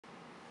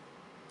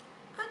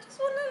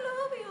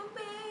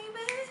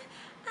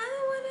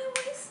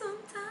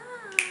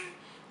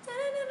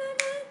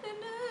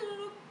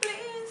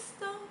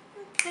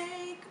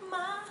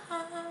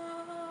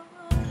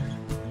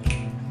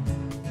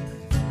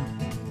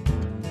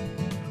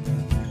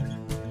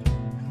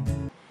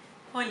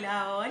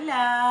Hola,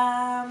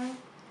 hola.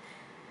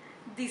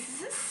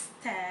 This is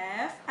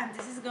Steph, and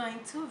this is going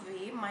to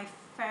be my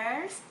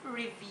first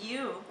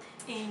review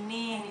in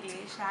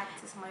English.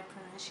 Practice my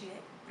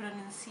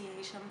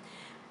pronunciation.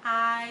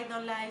 I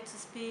don't like to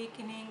speak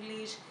in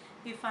English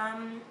if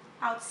I'm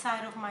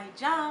outside of my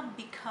job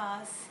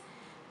because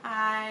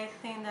I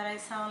think that I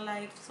sound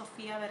like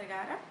Sofia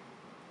Vergara.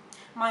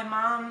 My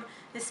mom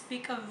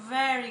speaks a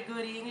very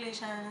good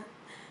English, and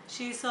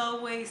she's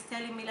always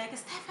telling me like,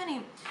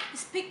 Stephanie,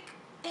 speak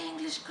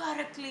English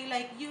correctly,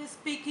 like you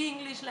speak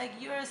English like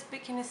you're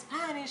speaking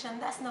Spanish,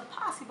 and that's not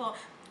possible.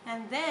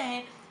 And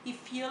then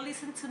if you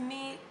listen to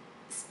me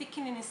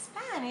speaking in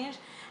Spanish,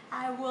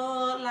 I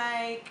will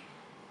like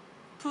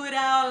put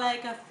out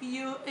like a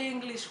few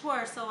English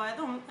words, so I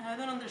don't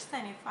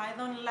understand. If I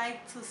don't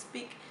like to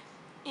speak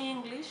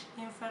English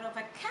in front of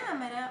a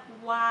camera,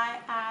 why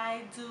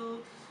I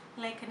do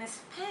like an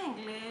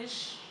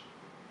Spanglish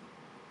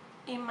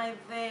in my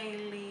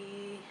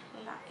daily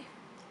life?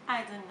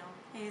 I don't know,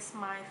 it's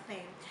my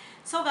thing.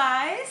 So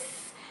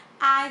guys,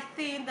 I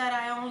think that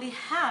I only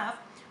have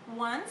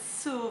one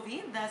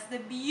Suvi, that's the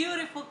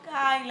beautiful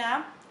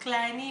Kyla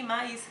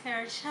Kleinima, is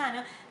her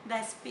channel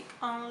that speak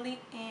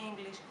only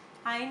English.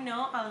 I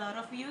know a lot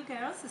of you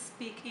girls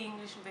speak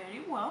English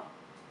very well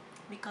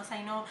because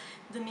I know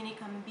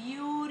Dominican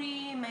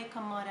Beauty, Make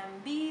Amor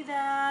and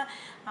Vida,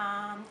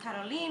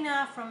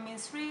 Carolina from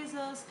Miss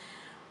Rizos,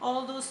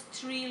 all those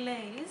three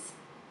ladies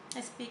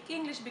speak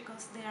English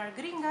because they are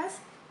gringas.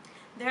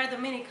 They are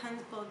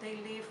Dominicans, but they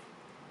live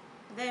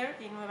there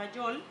in Nueva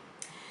York.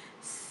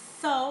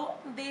 So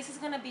this is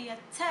gonna be a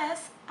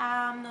test.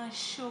 I'm not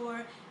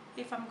sure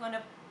if I'm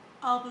gonna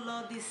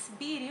upload this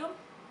video,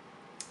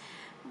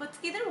 but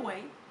either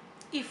way,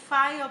 if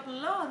I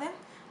upload it,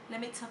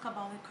 let me talk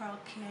about the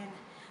Curlkit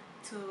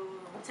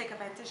to take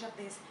advantage of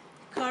this.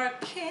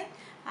 Curlkit,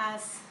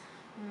 as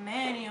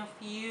many of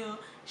you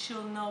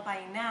should know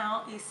by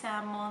now, is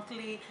a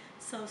monthly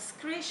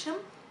subscription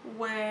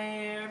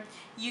where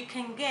you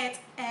can get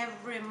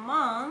every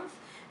month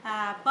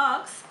a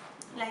box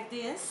like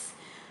this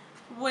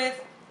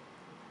with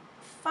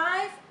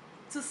 5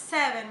 to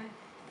 7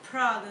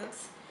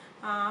 products,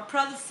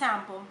 product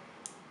sample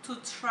to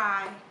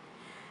try.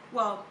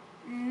 Well,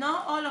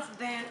 not all of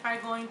them are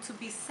going to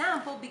be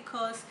sample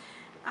because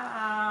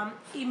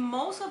in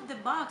most of the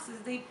boxes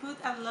they put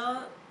a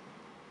lot,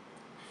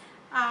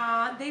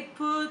 they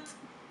put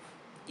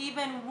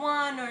even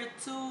one or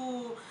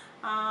two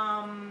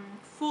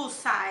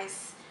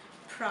full-size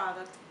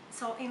product.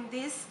 So in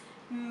this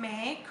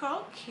May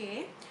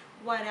Curlkit,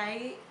 what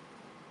I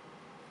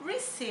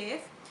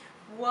received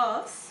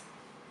was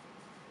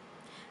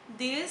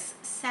this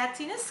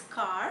satin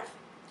scarf.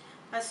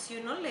 As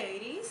you know,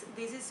 ladies,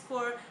 this is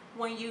for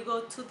when you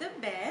go to the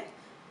bed,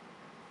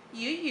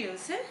 you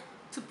use it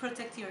to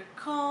protect your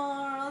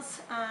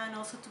curls and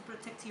also to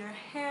protect your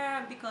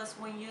hair, because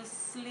when you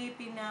sleep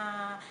in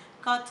a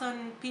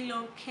cotton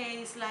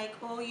pillowcase, like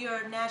all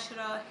your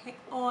natural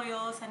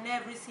oils and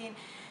everything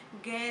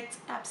get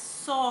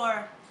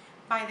absorbed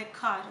by the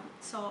cotton.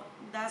 So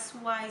that's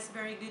why it's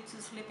very good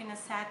to sleep in a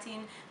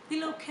satin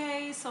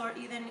pillowcase or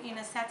even in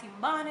a satin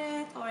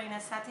bonnet or in a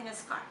satin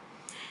scarf.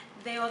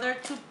 The other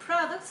two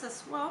products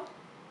as well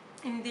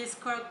in this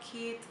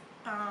Curlkit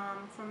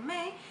from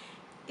May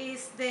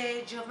is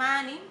the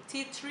Giovanni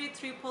Tea Tree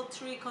Triple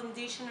Tree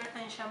Conditioner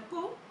and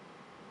Shampoo.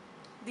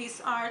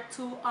 These are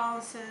 2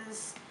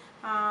 ounces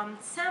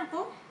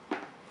sample.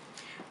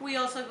 We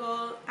also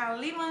got a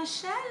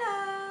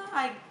limoncello.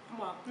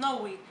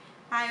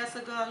 I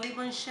also got a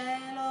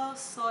limoncello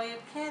soy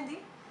candy.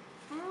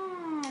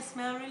 It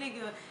smells really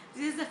good.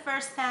 This is the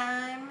first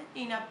time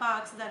in a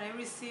box that I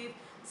received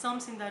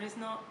something that is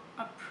not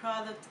a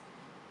product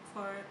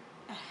for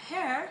a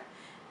hair,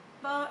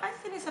 but I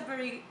think it's a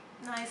very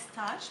nice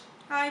touch.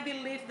 I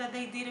believe that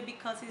they did it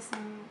because it's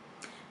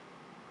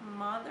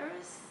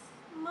Mother's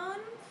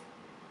Month,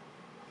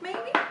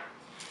 maybe.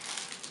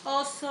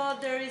 Also,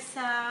 there is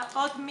a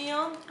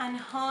oatmeal and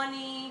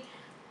honey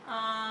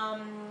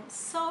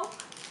soap.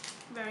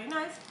 Very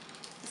nice.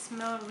 It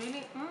smells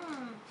really,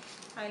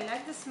 I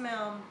like the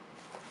smell.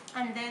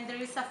 And then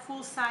there is a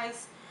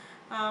full-size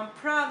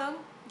product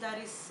that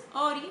is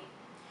Ori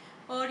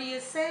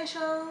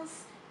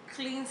Essentials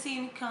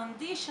Cleansing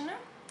Conditioner.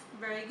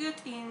 Very good.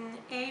 In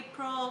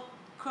April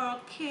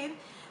Curlkit,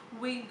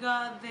 we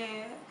got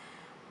the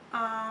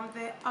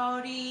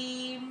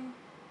Ori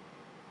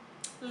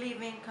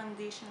Leave-In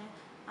Conditioner,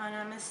 and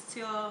I'm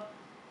still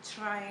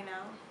trying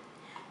out.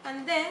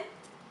 And then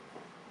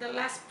the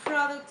last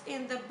product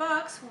in the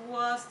box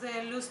was the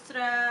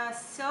Lustra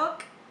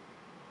Silk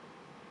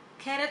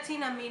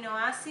Keratin Amino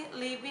Acid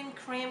Leave-In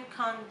Cream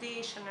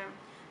Conditioner.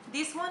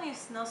 This one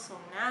is not so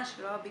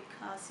natural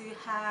because it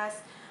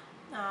has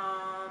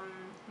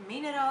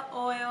mineral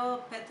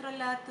oil,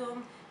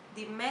 petrolatum,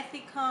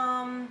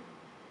 dimethicone,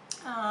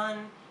 and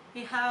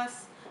it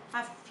has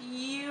a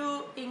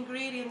few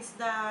ingredients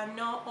that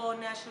not all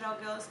natural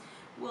girls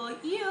will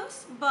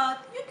use,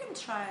 but you can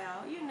try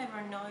out. You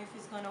never know if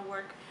it's gonna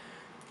work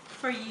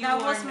for you.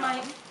 That was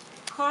my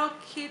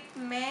Curlkit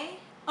May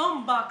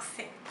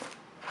unboxing.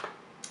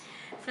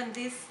 From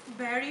this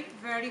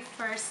very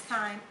first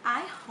time,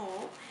 I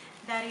hope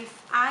that if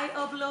I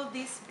upload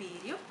this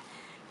video,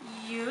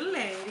 you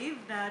ladies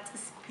that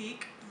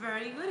speak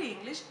very good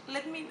English,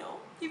 let me know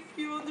if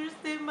you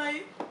understand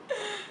my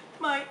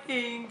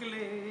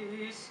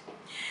English.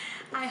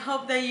 I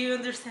hope that you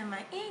understand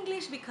my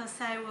English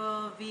because I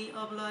will be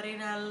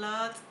uploading a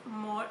lot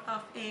more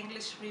of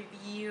English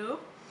review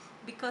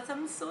because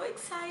I'm so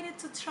excited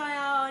to try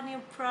out new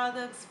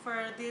products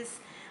for this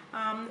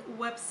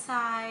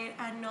website,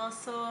 and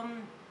also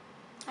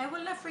I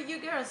would love for you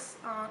girls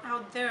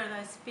out there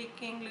that speak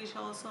English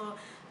also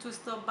to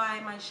stop by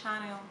my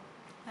channel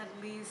at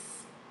least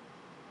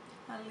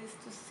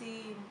to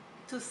see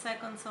 2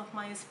 seconds of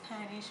my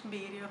Spanish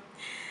video.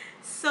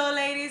 So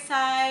ladies,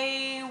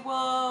 I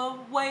will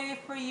wait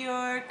for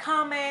your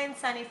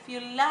comments, and if you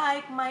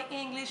like my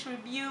English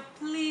review,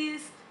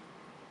 please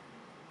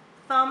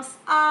thumbs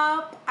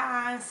up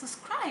and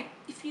subscribe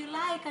if you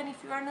like, and if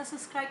you are not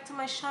subscribed to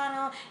my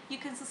channel, you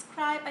can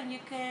subscribe and you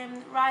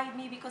can write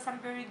me because I'm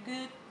very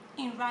good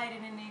in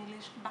writing in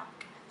English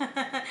back.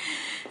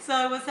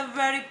 So it was a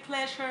very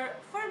pleasure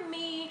for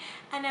me,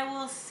 and I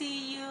will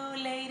see you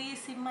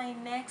ladies in my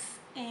next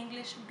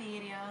English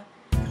video.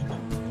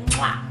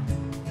 Mwah!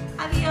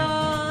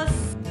 Adios!